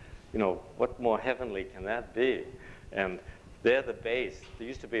time. What more heavenly can that be? And they're the base. There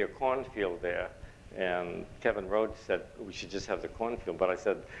used to be a cornfield there, And Kevin Rhodes said we should just have the cornfield. But I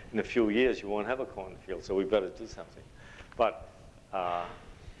said, in a few years, you won't have a cornfield, so we better do something. But,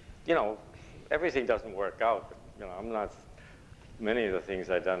 you know, everything doesn't work out. You know, I'm not, many of the things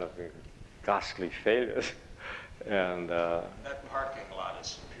I've done have been ghastly failures. And that parking lot is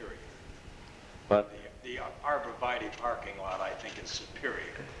superior. but The arborvitae parking lot, I think, is superior.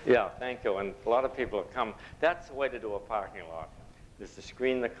 yeah, thank you. And a lot of people have come. That's the way to do a parking lot, is to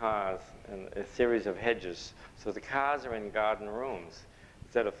screen the cars and a series of hedges. So the cars are in garden rooms.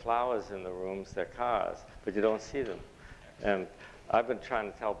 Instead of flowers in the rooms, they're cars, but you don't see them. And I've been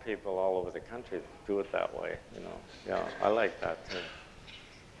trying to tell people all over the country to do it that way, you know. Yeah, I like that too.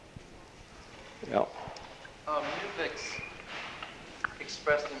 Yeah. Newvick's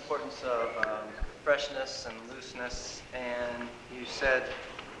expressed the importance of freshness and looseness, and you said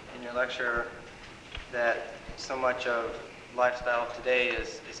in your lecture that so much of lifestyle today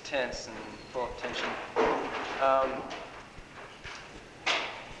is tense and full of tension.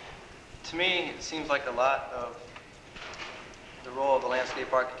 To me, it seems like a lot of the role of the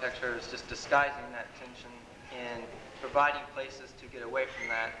landscape architecture is just disguising that tension and providing places to get away from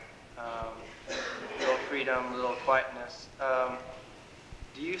that. A little freedom, a little quietness.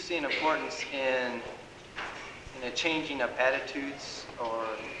 Do you see an importance in a changing of attitudes or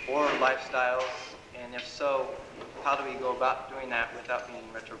lifestyles? And if so, how do we go about doing that without being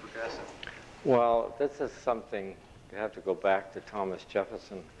retrogressive? Well, this is something you have to go back to Thomas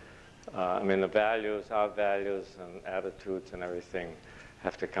Jefferson. I mean, the values, our values and attitudes and everything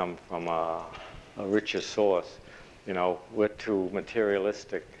have to come from a richer source. You know, we're too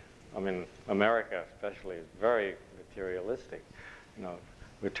materialistic. I mean, America especially is very materialistic. You know,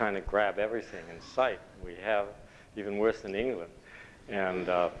 we're trying to grab everything in sight. We have, even worse than England. And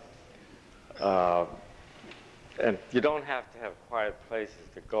you don't have to have quiet places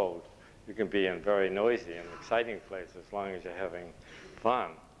to go. You can be in very noisy and exciting places as long as you're having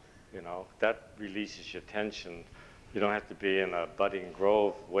fun. You know, that releases your tension. You don't have to be in a budding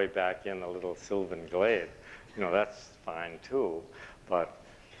grove way back in a little sylvan glade. You know, that's fine too. But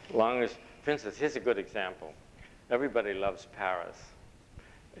as long as, for instance, here's a good example. Everybody loves Paris.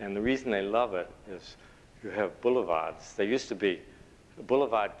 And the reason they love it is you have boulevards. There used to be, a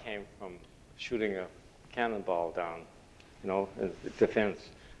boulevard came from shooting a cannonball down, you know, in defense.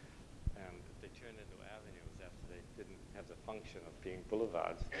 And they turned into avenues after they didn't have the function of being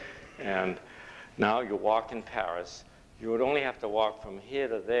boulevards. And now you walk in Paris, you would only have to walk from here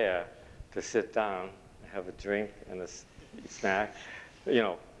to there to sit down, have a drink and a snack. You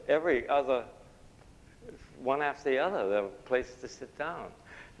know, every other, one after the other, there are places to sit down.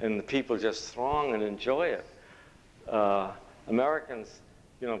 And the people just throng and enjoy it. Americans,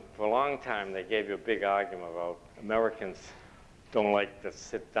 you know, for a long time they gave you a big argument about Americans don't like to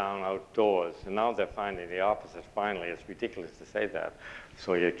sit down outdoors. And now they're finding the opposite, finally. It's ridiculous to say that.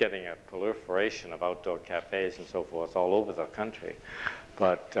 So you're getting a proliferation of outdoor cafes and so forth all over the country.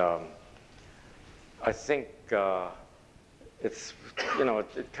 But I think it's, you know,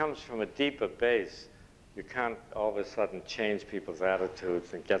 it comes from a deeper base. You can't all of a sudden change people's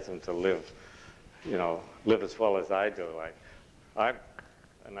attitudes and get them to live, you know, live as well as I do. Like, I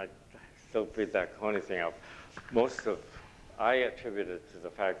still beat that corny thing up. I attribute it to the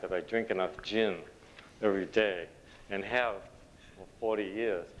fact that I drink enough gin every day and have for 40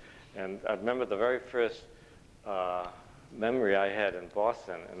 years. And I remember the very first memory I had in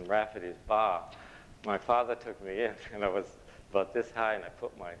Boston, in Rafferty's bar. My father took me in, and I was about this high, and I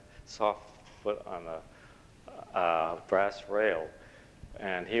put my soft foot on a brass rail.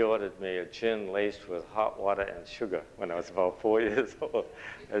 And he ordered me a gin laced with hot water and sugar when I was about 4 years old.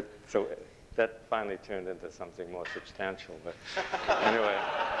 So that finally turned into something more substantial. But anyway,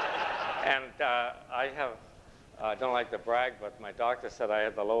 and I don't like to brag, but my doctor said I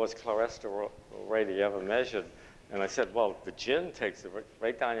had the lowest cholesterol rate he ever measured. And I said, well, the gin takes it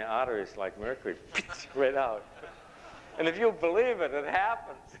right down your arteries like mercury, right out. And if you believe it, it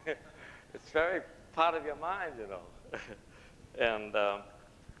happens. It's very part of your mind, you know. And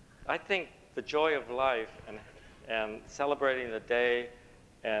I think the joy of life and celebrating the day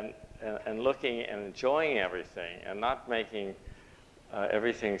and looking and enjoying everything and not making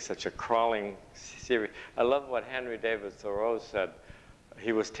everything such a crawling series. I love what Henry David Thoreau said.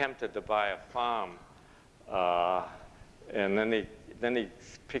 He was tempted to buy a farm, and then he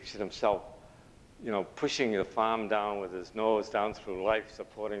pictured himself, you know, pushing the farm down with his nose down through life,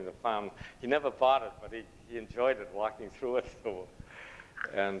 supporting the farm. He never bought it, but he enjoyed it, walking through it.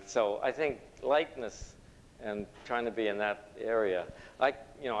 And so I think lightness and trying to be in that area, I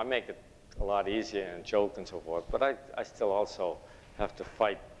make it a lot easier and joke and so forth, but I still also have to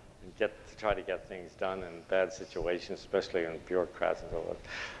fight and try to get things done in bad situations, especially in bureaucrats and so forth.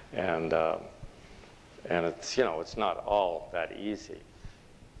 And it's, you know, it's not all that easy,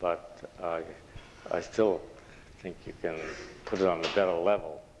 but I still think you can put it on a better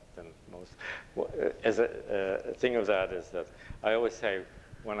level than most. As a thing of that is that I always say,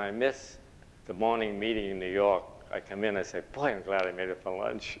 when I miss the morning meeting in New York, I come in, I say, boy, I'm glad I made it for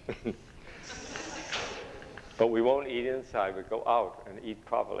lunch. But we won't eat inside, we go out and eat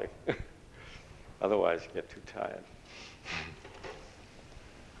properly. Otherwise, you get too tired.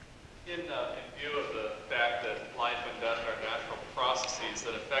 In view of the fact that life and death are natural processes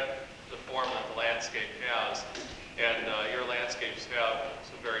that affect the form that the landscape has, and your landscapes have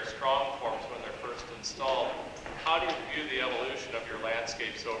some very strong forms when they're first installed, how do you view the evolution of your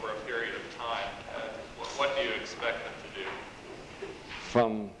landscapes over a period of time? What do you expect them to do?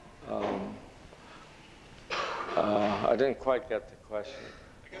 From, I didn't quite get the question.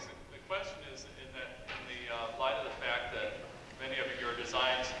 I guess the question is in the light of the fact that many of your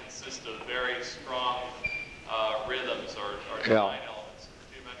designs consist of very strong rhythms or design elements,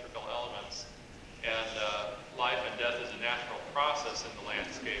 geometrical elements, and life and death is a natural process in the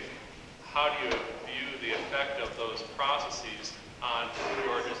landscape. How do you view the effect of those processes on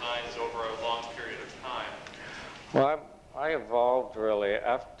your designs over a long period of time? Well, I evolved really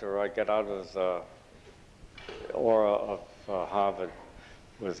after I got out of the aura of Harvard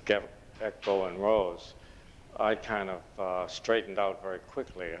with Echo and Rose. I kind of straightened out very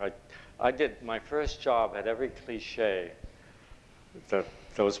quickly. I did, my first job had every cliche that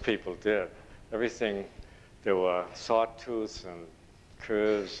those people did. Everything, there were sawtooths and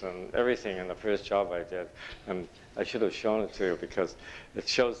curves and everything in the first job I did. And I should have shown it to you because it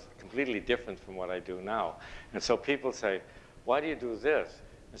shows completely different from what I do now. And so people say, why do you do this?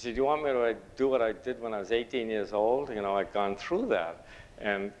 I said, do you want me to do what I did when I was 18 years old? You know, I'd gone through that.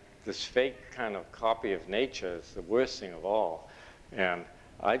 And this fake kind of copy of nature is the worst thing of all. And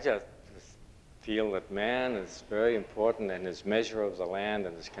I just feel that man is very important in his measure of the land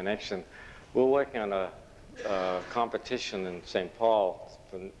and his connection. We're working on a competition in St. Paul,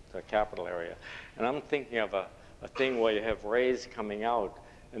 the capital area. And I'm thinking of a thing where you have rays coming out,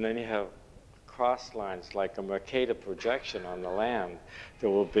 and then you have cross lines like a Mercator projection on the land. There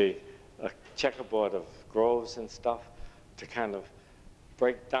will be a checkerboard of groves and stuff to kind of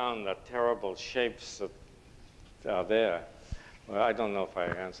break down the terrible shapes that are there. Well, I don't know if I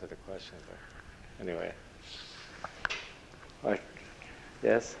answered the question, but anyway.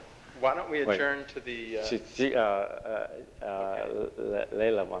 Yes? Why don't we adjourn to the...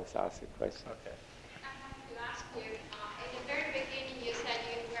 Leila wants to ask a question. Okay. I have to ask you, in the very beginning you said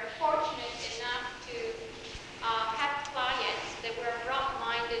you were fortunate enough to have clients that were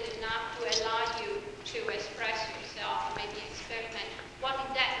broad-minded enough to allow you to express yourself, maybe experiment. What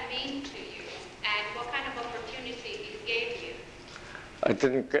did that mean to you, and what kind of opportunity it gave you? I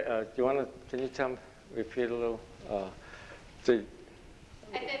didn't get, do you want to, can you repeat a little?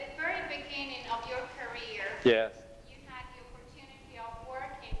 At the very beginning of your career, Yes. you had the opportunity of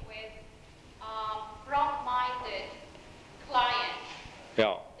working with broad-minded clients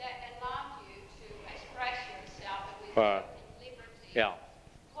Yeah. that allowed you to express yourself with Right. certain liberty. Yeah.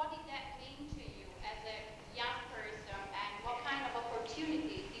 What did that mean to you as a young person, and what kind of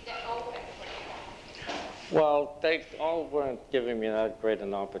opportunity did that open for you? Well, they all weren't giving me that great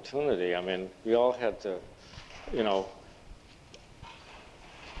an opportunity. I mean, we all had to, you know,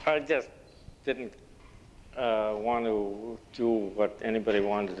 I just didn't want to do what anybody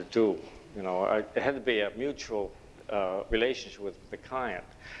wanted to do. You know, it had to be a mutual relationship with the client.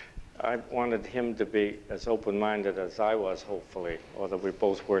 I wanted him to be as open-minded as I was, hopefully, or that we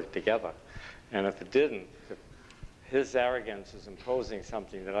both worked together. And if it didn't, if his arrogance was imposing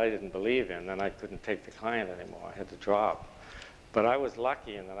something that I didn't believe in, then I couldn't take the client anymore. I had to drop. But I was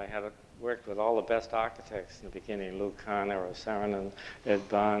lucky in that I had worked with all the best architects in the beginning, Louis Kahn, Eero Saarinen, Ed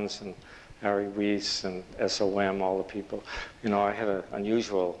Barnes, and Harry Weiss, and SOM, all the people. You know, I had an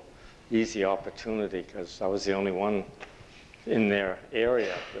unusual, easy opportunity because I was the only one in their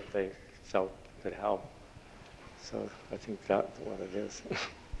area that they felt could help. So I think that's what it is.